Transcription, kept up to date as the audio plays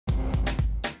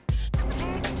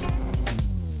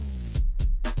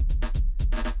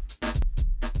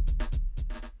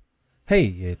Hey,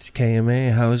 it's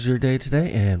KMA. How's your day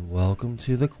today? And welcome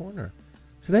to the Korner.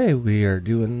 Today we are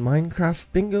doing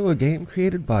Minecraft Bingo, a game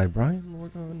created by Brian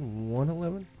Morgan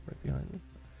 111, right behind me.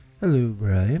 Hello,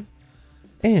 Brian.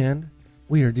 And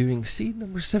we are doing seed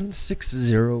number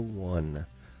 7601.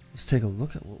 Let's take a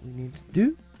look at what we need to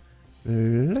do.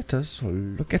 Let us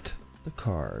look at the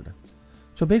card.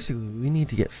 So basically, we need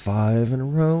to get 5 in a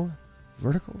row,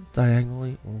 vertical,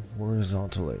 diagonally, or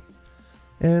horizontally.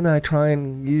 And I try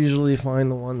and usually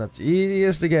find the one that's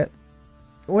easiest to get,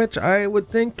 which I would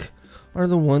think are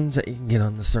the ones that you can get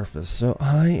on the surface. So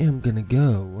I am going to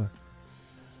go,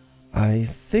 I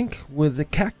think, with the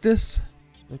cactus,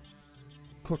 the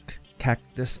cooked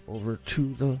cactus, over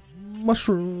to the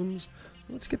mushrooms.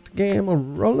 Let's get the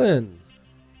game rolling.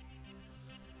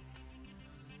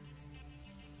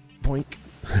 Boink.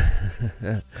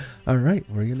 Alright,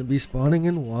 we're going to be spawning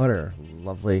in water.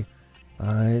 Lovely.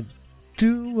 I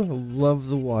do love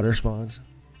the water spawns.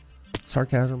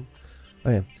 Sarcasm.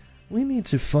 Okay, we need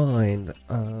to find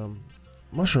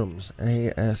mushrooms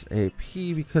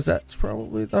ASAP because that's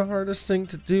probably the hardest thing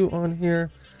to do on here,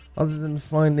 other than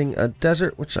finding a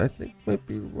desert, which I think might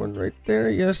be one right there.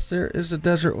 Yes, there is a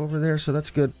desert over there, so that's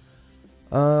good.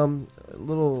 A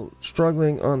little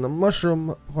struggling on the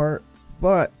mushroom part,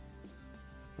 but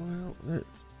well, there's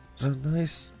a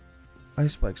nice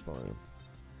ice spike spawning.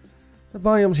 The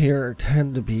biomes here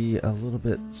tend to be a little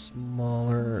bit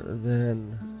smaller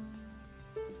than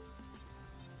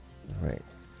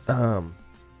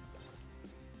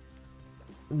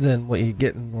than what you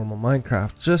get in normal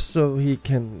Minecraft, just so he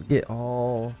can get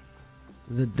all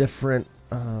the different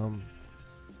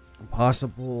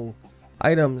possible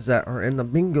items that are in the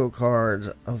bingo cards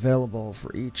available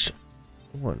for each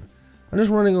one. I'm just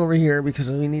running over here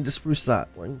because we need to spruce that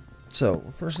one. So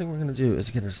first thing we're gonna do is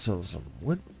get ourselves some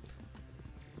wood.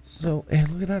 So, and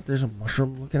look at that, there's a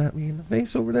mushroom looking at me in the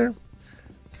face over there.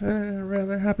 Kind of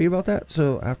rather happy about that.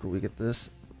 So after we get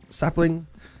this sapling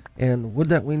and wood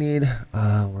that we need,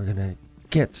 we're gonna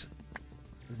get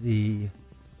the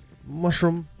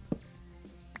mushroom.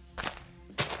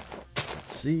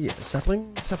 Let's see,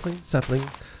 sapling.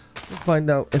 We'll find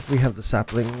out if we have the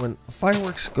sapling when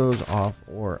fireworks goes off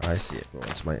or I see it go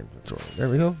into my inventory. There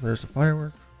we go, there's the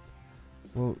firework.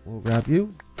 We'll grab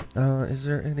you. Is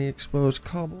there any exposed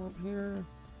cobble up here?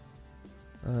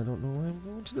 I don't know why I'm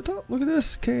going to the top. Look at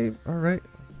this cave. Alright,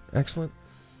 excellent.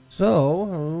 So,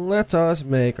 let us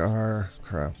make our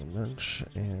crafting bench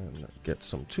and get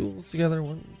some tools together.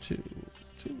 1, 2,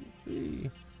 3.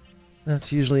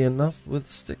 That's usually enough with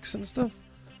sticks and stuff.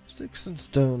 Sticks and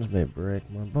stones may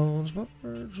break my bones, but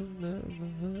birds will never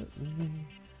hurt me.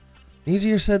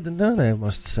 Easier said than done, I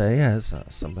must say, as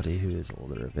somebody who is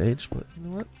older of age, but you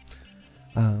know what?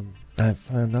 I've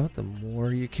found out the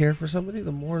more you care for somebody,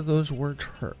 the more those words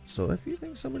hurt. So if you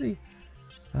think somebody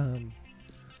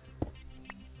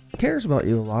cares about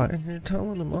you a lot and you're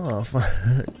telling them off,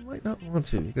 you might not want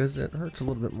to, because it hurts a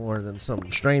little bit more than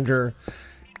some stranger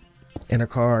in a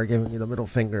car giving you the middle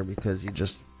finger because you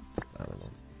just, I don't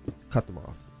know, cut them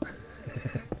off.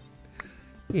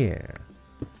 Yeah.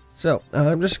 So,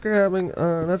 I'm just grabbing,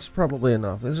 that's probably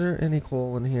enough. Is there any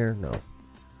coal in here? No.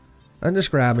 I'm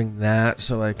just grabbing that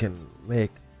so I can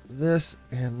make this,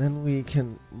 and then we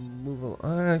can move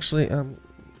on. Actually, I'm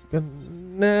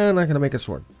not gonna make a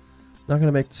sword. Not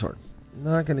gonna make the sword.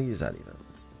 Not gonna use that either.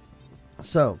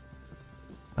 So,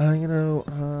 I'm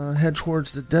gonna head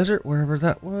towards the desert, wherever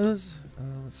that was.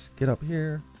 Let's get up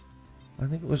here. I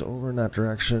think it was over in that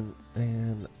direction,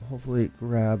 and hopefully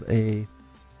grab a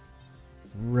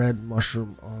red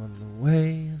mushroom on the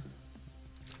way.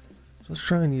 So let's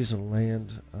try and use the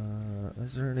land.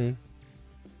 Is there any?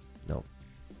 No.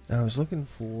 I was looking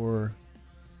for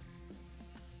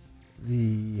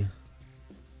the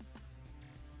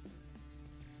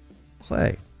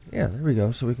clay. Yeah, there we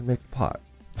go. So we can make a pot.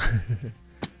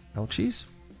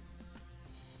 Ouchies.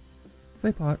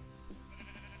 Clay pot.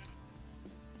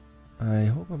 I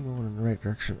hope I'm going in the right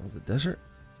direction of the desert.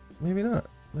 Maybe not.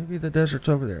 Maybe the desert's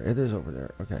over there. It is over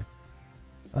there. Okay.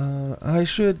 I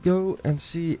should go and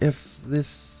see if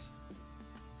there's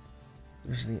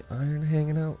any iron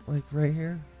hanging out, like right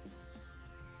here.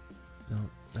 No.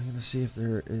 I'm gonna see if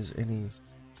there is any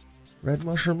red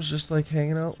mushrooms just like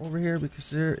hanging out over here, because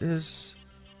there is.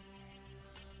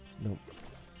 Nope.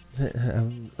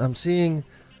 I'm seeing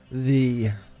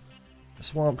the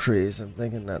swamp trees and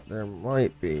thinking that there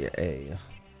might be a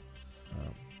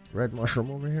red mushroom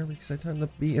over here, because I tend to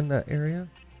be in that area.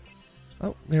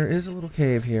 Oh, there is a little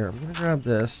cave here. I'm gonna grab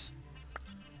this,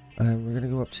 and we're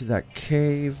gonna go up to that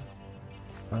cave.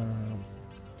 Let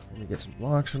me get some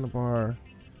blocks in the bar.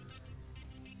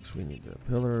 because we need to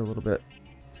pillar a little bit.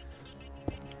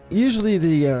 Usually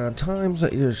the times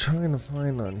that you're trying to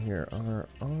find on here are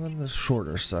on the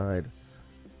shorter side.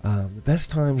 The best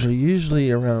times are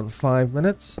usually around 5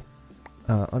 minutes.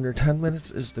 Under 10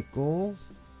 minutes is the goal.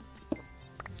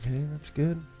 Okay, that's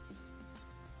good.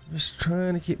 Just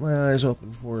trying to keep my eyes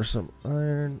open for some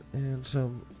iron and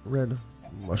some red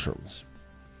mushrooms.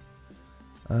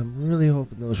 I'm really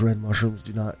hoping those red mushrooms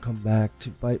do not come back to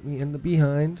bite me in the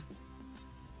behind.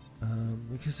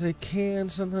 Because they can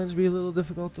sometimes be a little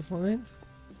difficult to find.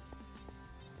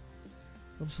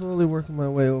 I'm slowly working my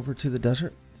way over to the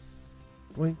desert.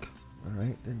 Blink.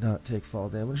 Alright, did not take fall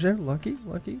damage there. Lucky,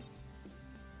 lucky.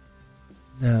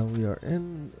 Now we are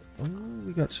in... Oh,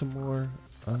 we got some more...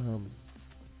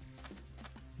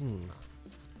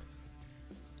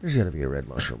 There's gotta be a red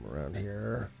mushroom around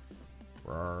here.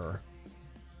 Rawr.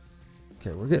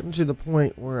 Okay, we're getting to the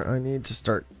point where I need to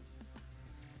start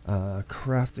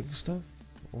crafting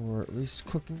stuff, or at least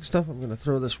cooking stuff. I'm going to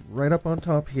throw this right up on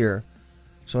top here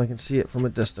so I can see it from a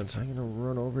distance. I'm going to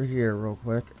run over here real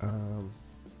quick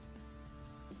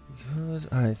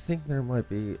because I think there might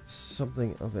be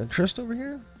something of interest over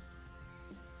here.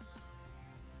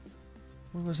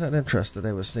 What was that interest that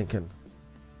I was thinking?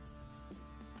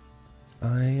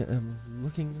 I am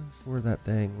looking for that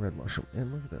dang red mushroom.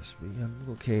 And look at this, we got a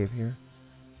little cave here.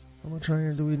 How much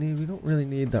iron do we need? We don't really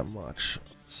need that much.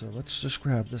 So let's just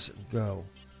grab this and go.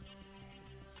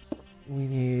 We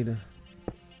need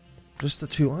just the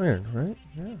 2 iron, right?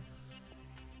 Yeah.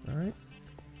 Alright.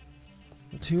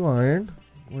 The 2 iron.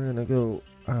 We're gonna go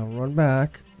run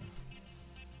back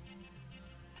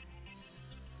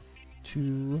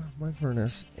to my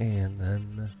furnace and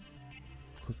then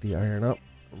cook the iron up.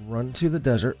 Run to the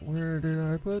desert. Where did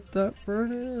I put that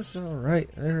furnace? Alright,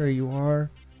 there you are.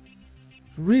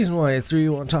 The reason why I threw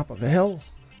you on top of a hill.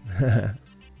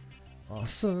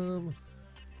 Awesome.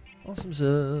 Awesome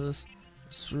sis.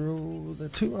 Throw the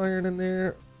 2 iron in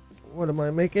there. What am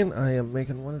I making? I am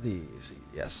making one of these.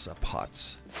 Yes, a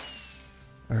pots.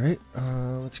 Alright,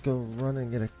 let's go run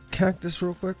and get a cactus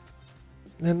real quick.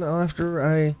 Then after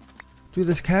I do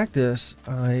this cactus,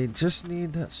 I just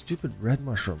need that stupid red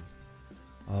mushroom.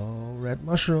 Oh, red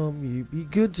mushroom, you be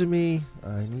good to me.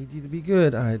 I need you to be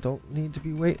good. I don't need to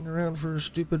be waiting around for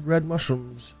stupid red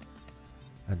mushrooms.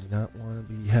 I do not want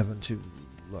to be having to...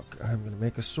 Look, I'm going to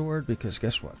make a sword because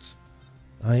guess what?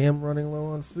 I am running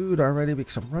low on food already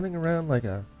because I'm running around like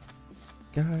a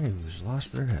guy who's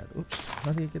lost their head. Oops,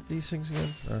 how do you get these things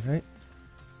again? Alright.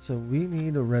 So we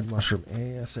need a red mushroom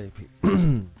ASAP.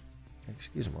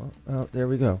 Excuse me. Oh, there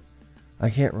we go. I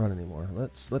can't run anymore.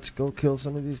 Let's go kill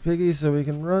some of these piggies so we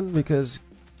can run because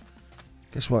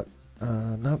guess what?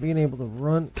 Not being able to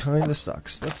run kind of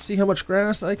sucks. Let's see how much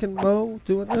grass I can mow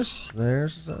doing this.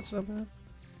 That's not bad.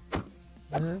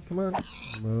 Yeah, come on.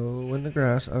 Mow in the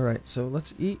grass. Alright, so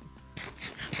let's eat.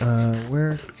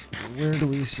 Where do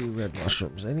we see red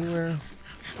mushrooms? Anywhere?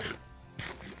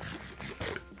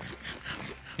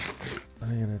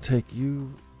 I'm gonna take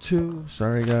you too.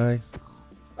 Sorry, guy.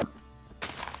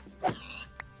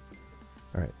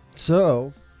 Alright,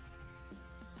 so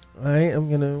I am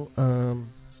gonna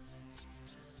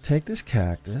take this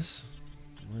cactus.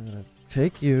 We're gonna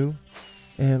take you,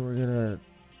 and we're gonna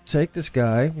take this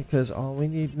guy because all we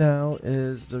need now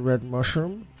is the red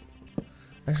mushroom.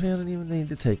 Actually, I don't even need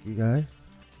to take you, guy.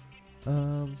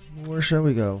 Where shall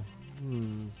we go?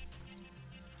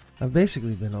 I've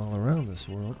basically been all around this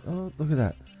world. Oh, look at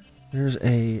that. There's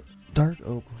a dark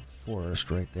oak forest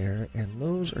right there, and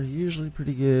those are usually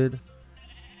pretty good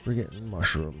for getting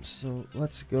mushrooms. So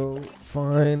let's go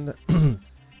find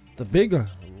the big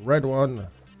red one.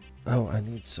 Oh, I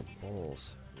need some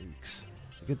bowls. Weeks.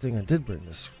 It's a good thing I did bring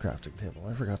this crafting table.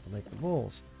 I forgot to make the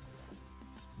bowls.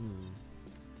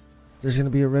 If there's going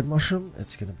to be a red mushroom,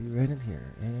 it's going to be right in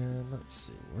here. And let's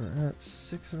see, we're at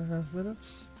 6.5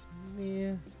 minutes.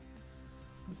 Yeah,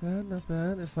 not bad, not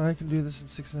bad. If I can do this in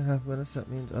 6.5 minutes, that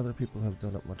means other people have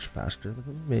done it much faster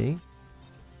than me.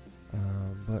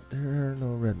 But there are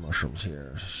no red mushrooms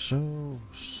here. So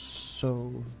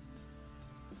sad.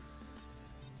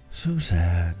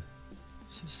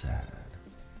 So sad.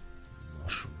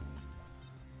 Mushroom.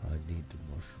 I need the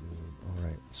mushroom.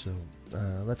 Alright, so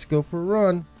let's go for a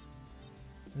run.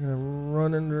 I'm gonna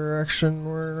run in the direction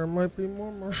where there might be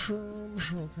more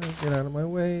mushrooms. Okay, get out of my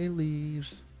way,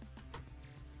 leaves.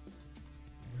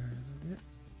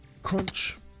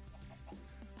 Crunch.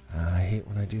 I hate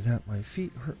when I do that. My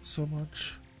feet hurt so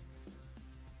much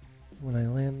when I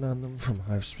land on them from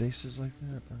high spaces like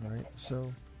that. Alright,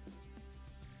 so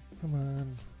come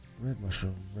on. Red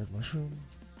mushroom, red mushroom.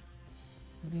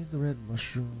 I need the red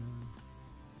mushroom.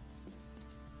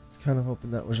 kind of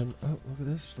hoping that was an... Oh, look at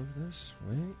this, look at this.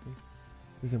 Wait.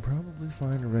 We can probably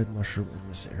find a red mushroom in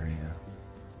this area.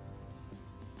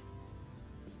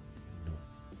 No.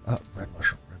 Oh, red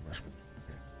mushroom, red mushroom.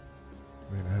 Okay.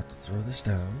 We're going to have to throw this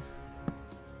down.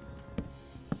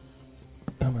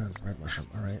 Come on, red mushroom.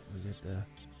 Alright, we get the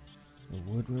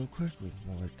wood real quick. We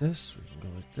can go like this, we can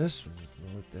go like this, and we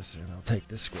can go like this, and I'll take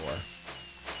this score.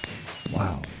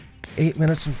 Wow. 8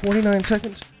 minutes and 49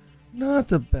 seconds. Not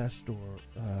the best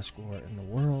score in the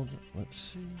world. Let's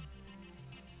see.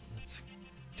 Let's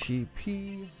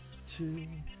TP to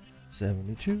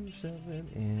 72, 7,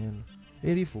 and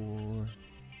 84.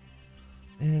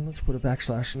 And let's put a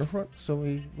backslash in the front so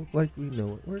we look like we know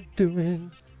what we're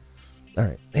doing.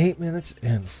 Alright, 8 minutes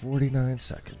and 49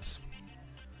 seconds.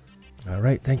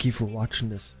 Alright, thank you for watching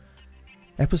this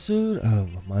episode of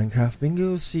Minecraft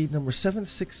Bingo seed number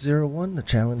 7601. The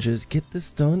challenge is get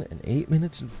this done in 8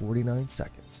 minutes and 49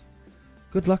 seconds.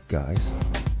 Good luck, guys.